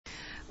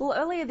Well,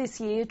 earlier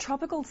this year,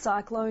 tropical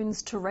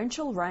cyclones,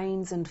 torrential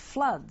rains and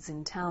floods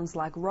in towns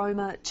like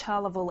Roma,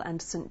 Charleville and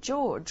St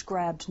George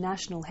grabbed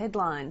national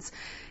headlines.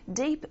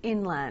 Deep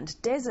inland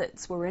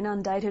deserts were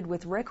inundated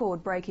with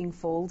record-breaking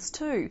falls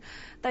too.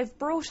 They've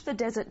brought the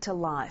desert to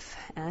life,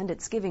 and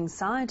it's giving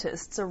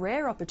scientists a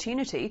rare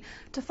opportunity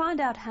to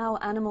find out how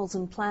animals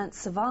and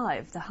plants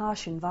survive the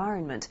harsh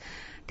environment.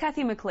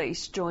 Cathy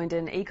McLeish joined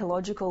an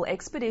ecological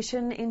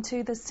expedition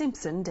into the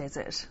Simpson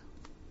desert.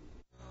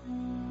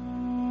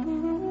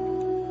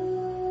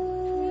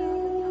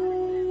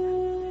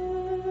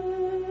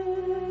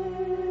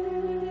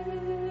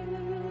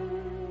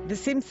 The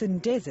Simpson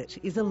desert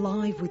is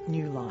alive with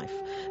new life.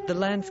 The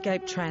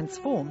landscape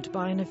transformed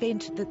by an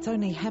event that's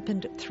only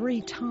happened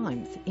 3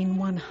 times in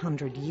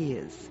 100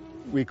 years.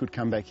 We could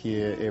come back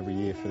here every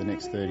year for the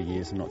next 30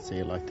 years and not see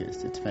it like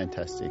this. It's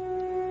fantastic.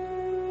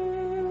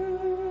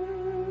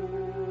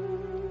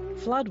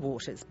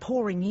 Floodwaters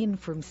pouring in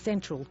from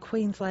central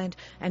Queensland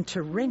and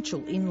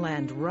torrential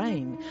inland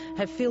rain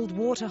have filled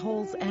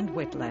waterholes and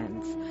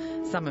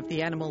wetlands. Some of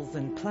the animals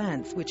and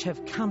plants which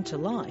have come to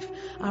life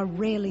are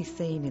rarely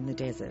seen in the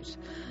desert.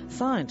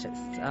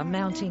 Scientists are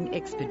mounting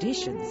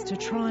expeditions to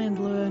try and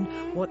learn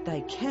what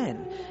they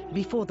can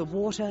before the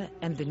water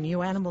and the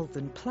new animals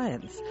and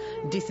plants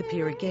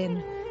disappear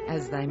again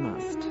as they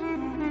must.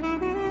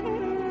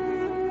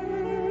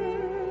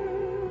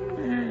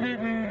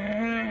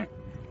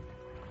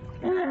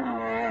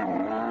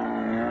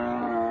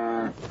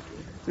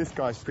 This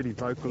guy's pretty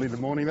vocal in the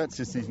morning. That's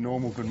just his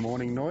normal good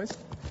morning noise.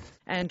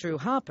 Andrew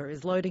Harper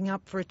is loading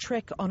up for a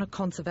trek on a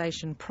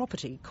conservation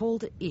property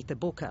called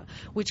Ethabooka,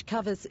 which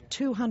covers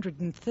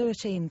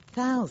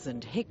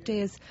 213,000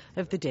 hectares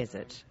of the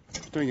desert.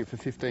 Doing it for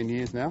 15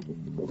 years now.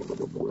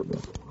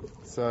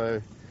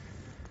 So,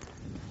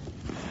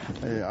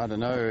 I don't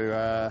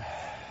know,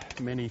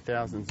 many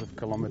thousands of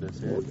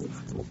kilometres, yeah.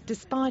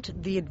 Despite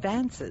the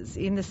advances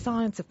in the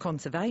science of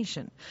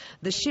conservation,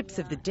 the ships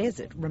of the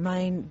desert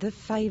remain the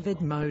favoured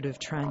mode of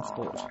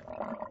transport.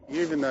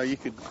 Even though you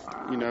could,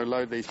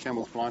 load these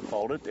camels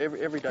blindfolded,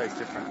 every day is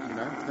different,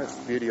 That's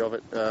the beauty of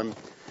it.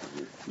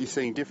 You're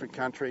seeing different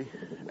country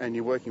and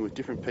you're working with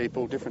different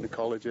people, different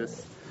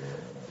ecologists.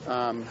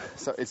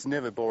 So it's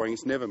never boring,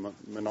 it's never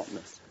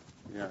monotonous,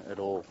 at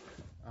all.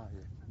 Oh, yeah.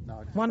 No,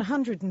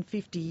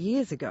 150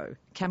 years ago,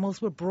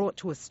 camels were brought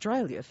to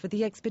Australia for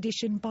the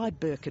expedition by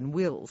Burke and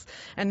Wills,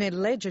 and their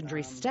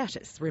legendary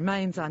status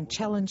remains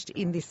unchallenged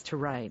in this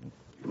terrain.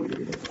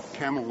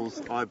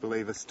 Camels, I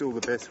believe, are still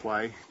the best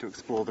way to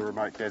explore the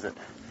remote desert.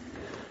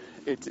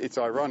 It's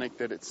ironic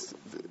that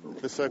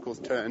the circle's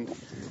turned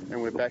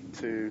and we're back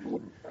to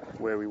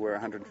where we were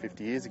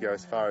 150 years ago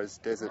as far as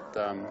desert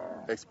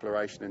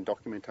exploration and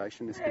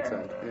documentation is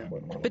concerned. Yeah.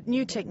 But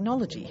new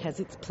technology has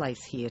its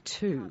place here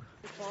too.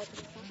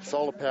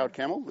 Solar-powered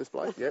camel, this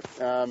bloke, yep.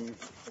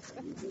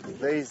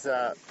 These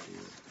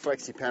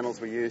flexi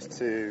panels were used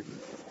to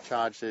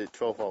charge the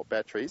 12-volt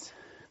batteries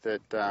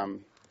that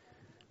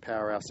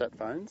power our sat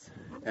phones,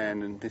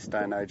 and in this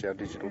day and age our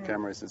digital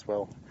cameras as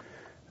well.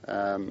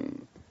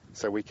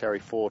 So we carry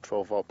 4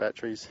 12-volt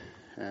batteries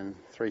and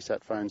 3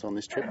 sat phones on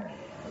this trip.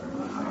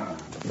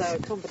 So a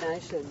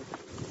combination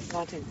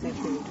 19th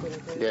century and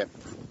 21st? Yeah,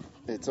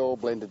 it's all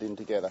blended in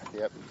together,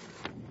 yep.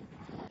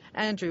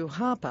 Andrew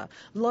Harper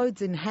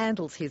loads and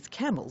handles his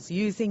camels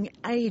using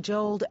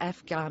age-old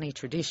Afghani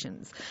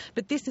traditions.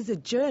 But this is a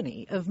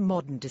journey of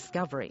modern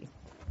discovery.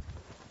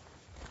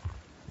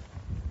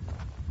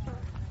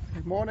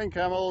 Good morning,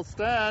 camels.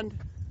 Stand.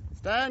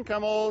 Stand,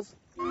 camels.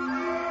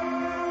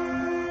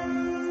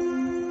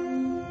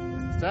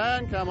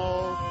 Stand,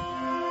 camels.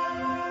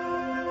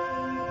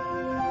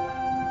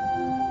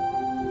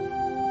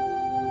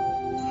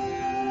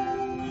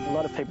 A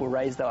lot of people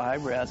raise their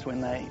eyebrows when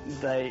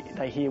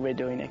they hear we're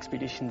doing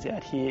expeditions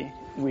out here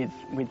with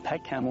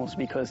pack camels,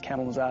 because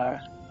camels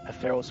are a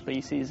feral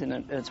species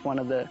and it's one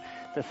of the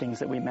things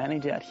that we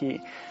manage out here.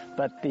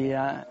 But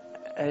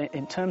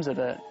in terms of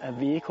a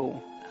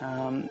vehicle,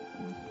 the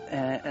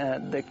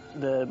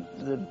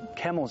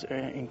camels are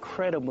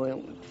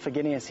incredible for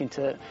getting us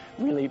into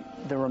really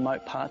the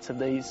remote parts of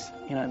these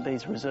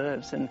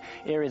reserves and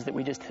areas that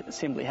we just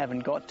simply haven't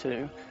got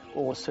to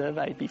or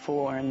surveyed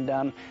before. And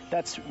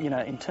that's,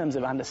 in terms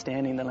of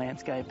understanding the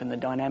landscape and the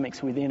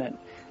dynamics within it,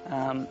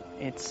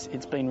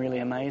 it's been really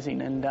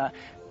amazing. And the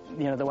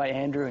way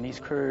Andrew and his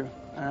crew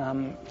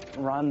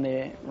run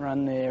their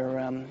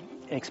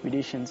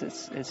expeditions,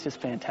 it's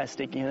just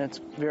fantastic. It's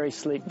very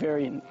slick,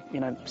 very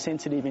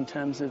sensitive in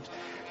terms of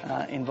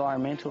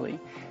environmentally,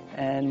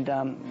 and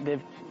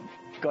they've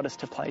got us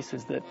to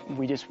places that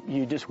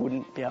you just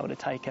wouldn't be able to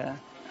take a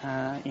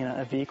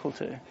vehicle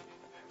to.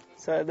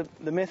 So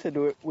the method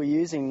we're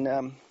using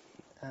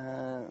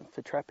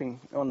for trapping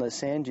on the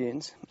sand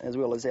dunes as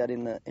well as out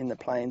in the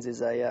plains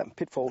is a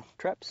pitfall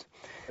traps.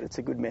 It's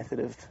a good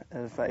method of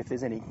if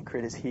there's any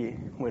critters here,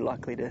 we're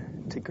likely to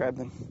grab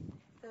them.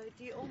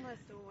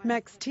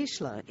 Max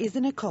Tischler is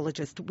an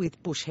ecologist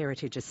with Bush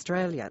Heritage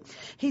Australia.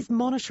 He's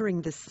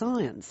monitoring the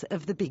science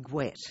of the big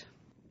wet.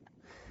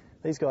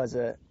 These guys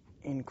are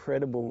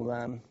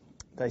incredible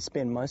they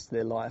spend most of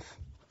their life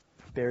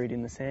buried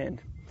in the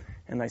sand,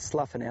 and they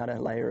slough an outer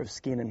layer of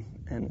skin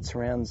and it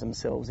surrounds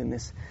themselves in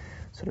this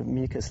sort of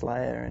mucus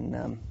layer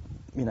and,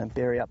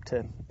 bury up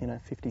to,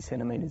 50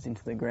 centimetres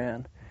into the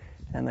ground.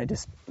 And they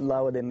just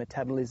lower their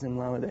metabolism,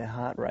 lower their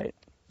heart rate,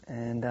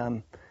 and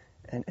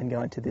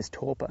go into this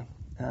torpor,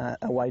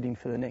 awaiting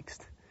for the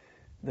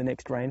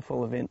next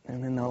rainfall event,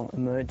 and then they'll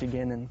emerge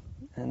again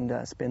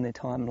and spend their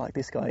time like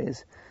this guy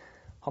is,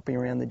 hopping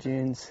around the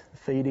dunes,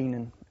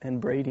 feeding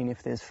and breeding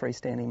if there's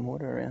freestanding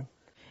water around.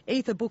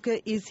 Ether Booker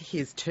is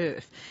his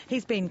turf.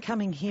 He's been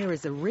coming here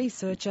as a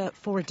researcher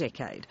for a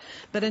decade,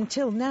 but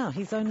until now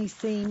he's only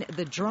seen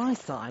the dry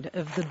side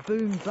of the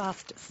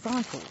boom-bust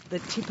cycle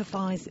that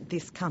typifies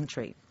this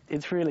country.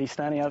 It's really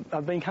stunning.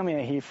 I've been coming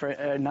out here for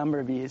a number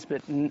of years,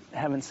 but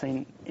haven't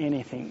seen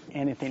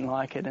anything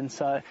like it. And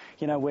so,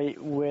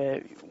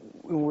 we're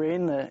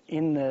in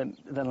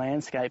the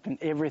landscape, and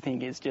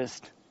everything is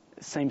just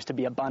seems to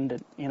be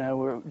abundant.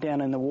 We're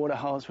down in the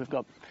waterholes. We've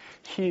got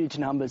huge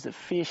numbers of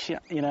fish.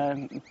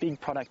 Big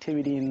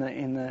productivity in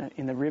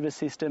the river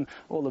system.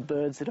 All the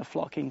birds that are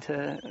flocking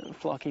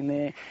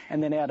there,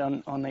 and then out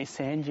on these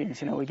sand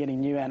dunes, we're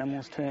getting new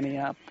animals turning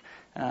up,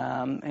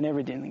 and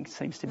everything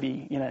seems to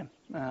be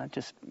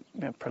just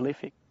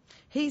prolific.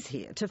 He's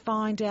here to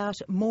find out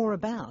more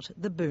about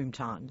the boom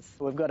times.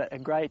 We've got a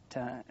great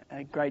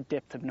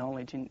depth of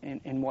knowledge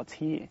in what's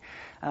here.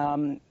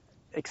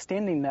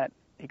 Extending that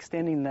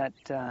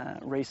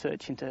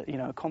research into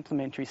a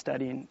complementary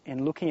study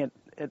and looking at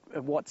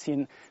what's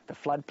in the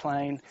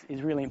floodplain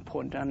is really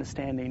important to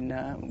understanding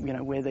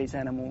where these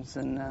animals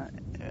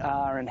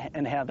are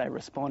and how they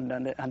respond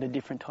under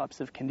different types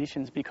of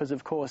conditions, because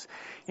of course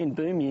in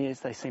boom years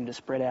they seem to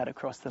spread out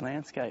across the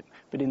landscape,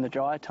 but in the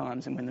dry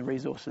times and when the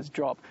resources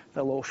drop,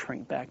 they'll all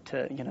shrink back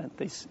to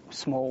these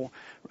small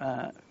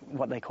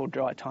what they call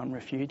dry time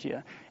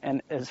refugia.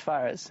 And as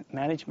far as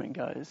management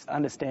goes,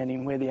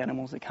 understanding where the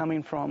animals are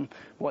coming from,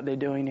 what they're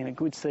doing in a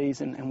good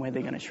season and where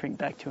they're going to shrink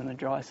back to in the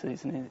dry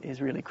season is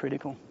really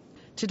critical.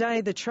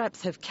 Today the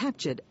traps have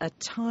captured a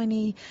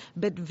tiny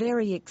but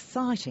very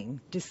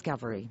exciting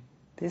discovery.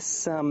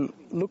 This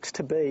looks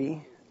to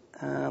be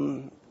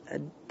a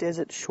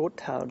desert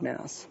short-tailed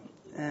mouse,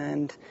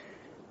 and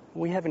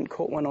we haven't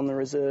caught one on the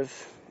reserve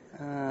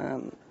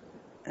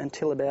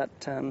until about,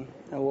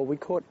 we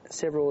caught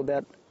several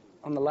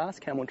on the last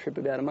camel trip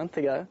about a month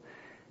ago,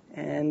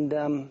 and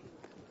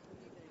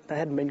they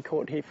hadn't been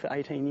caught here for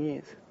 18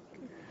 years.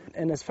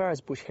 And as far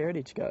as bush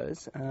heritage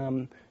goes,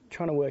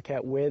 trying to work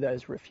out where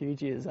those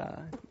refugias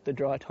are, the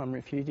dry time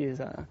refugias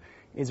are,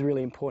 is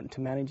really important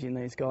to managing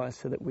these guys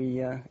so that we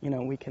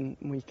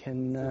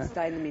can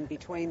stay them in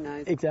between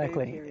those.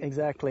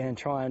 Exactly, and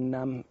try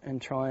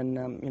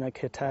and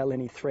curtail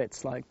any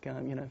threats like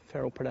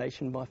feral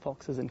predation by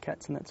foxes and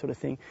cats and that sort of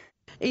thing.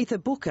 Ether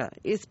Booker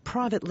is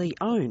privately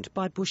owned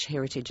by Bush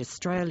Heritage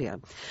Australia,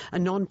 a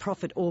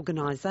non-profit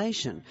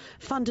organisation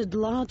funded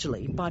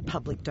largely by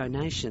public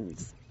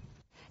donations.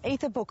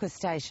 Ether Booker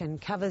Station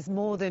covers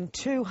more than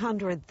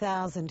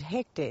 200,000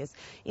 hectares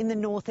in the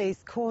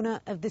northeast corner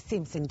of the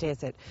Simpson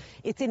Desert.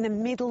 It's in the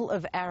middle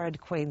of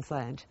arid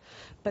Queensland,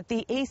 but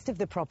the east of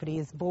the property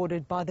is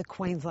bordered by the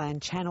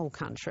Queensland Channel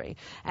Country,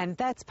 and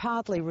that's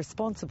partly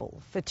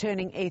responsible for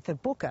turning Ether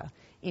Booker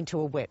into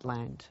a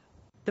wetland.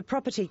 The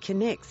property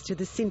connects to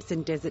the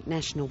Simpson Desert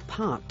National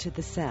Park to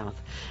the south,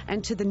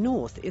 and to the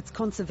north its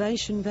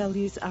conservation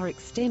values are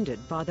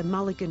extended by the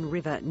Mulligan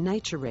River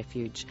Nature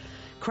Refuge,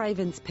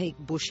 Cravens Peak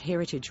Bush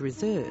Heritage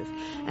Reserve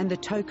and the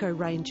Toko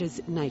Ranges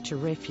Nature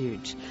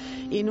Refuge.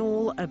 In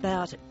all,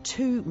 about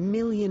 2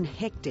 million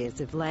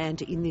hectares of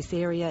land in this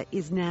area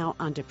is now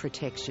under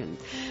protection,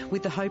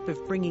 with the hope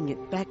of bringing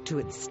it back to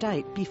its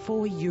state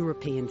before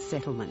European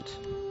settlement.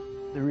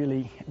 The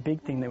really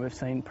big thing that we've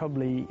seen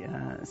probably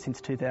since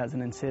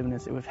 2007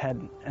 is that we've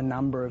had a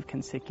number of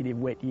consecutive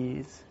wet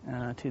years,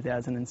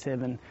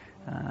 2007,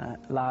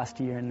 last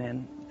year, and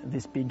then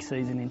this big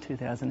season in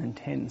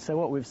 2010. So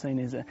what we've seen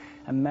is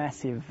a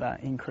massive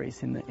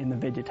increase in the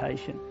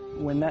vegetation.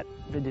 When that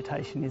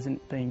vegetation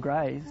isn't being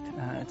grazed,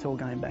 it's all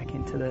going back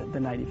into the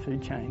native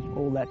food chain.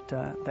 All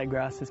that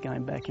grass is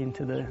going back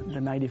into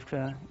the native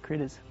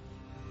critters.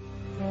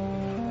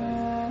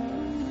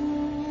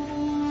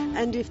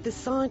 And if the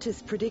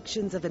scientists'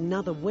 predictions of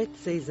another wet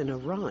season are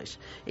right,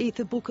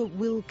 Ether Booker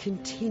will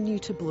continue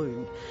to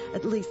bloom,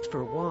 at least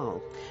for a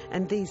while,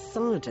 and these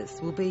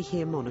scientists will be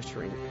here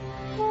monitoring.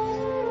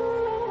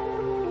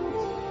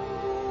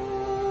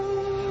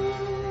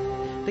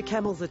 The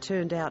camels are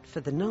turned out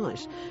for the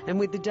night, and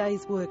with the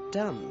day's work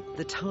done,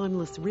 the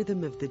timeless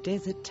rhythm of the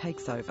desert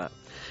takes over,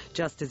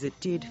 just as it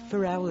did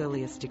for our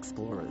earliest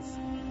explorers.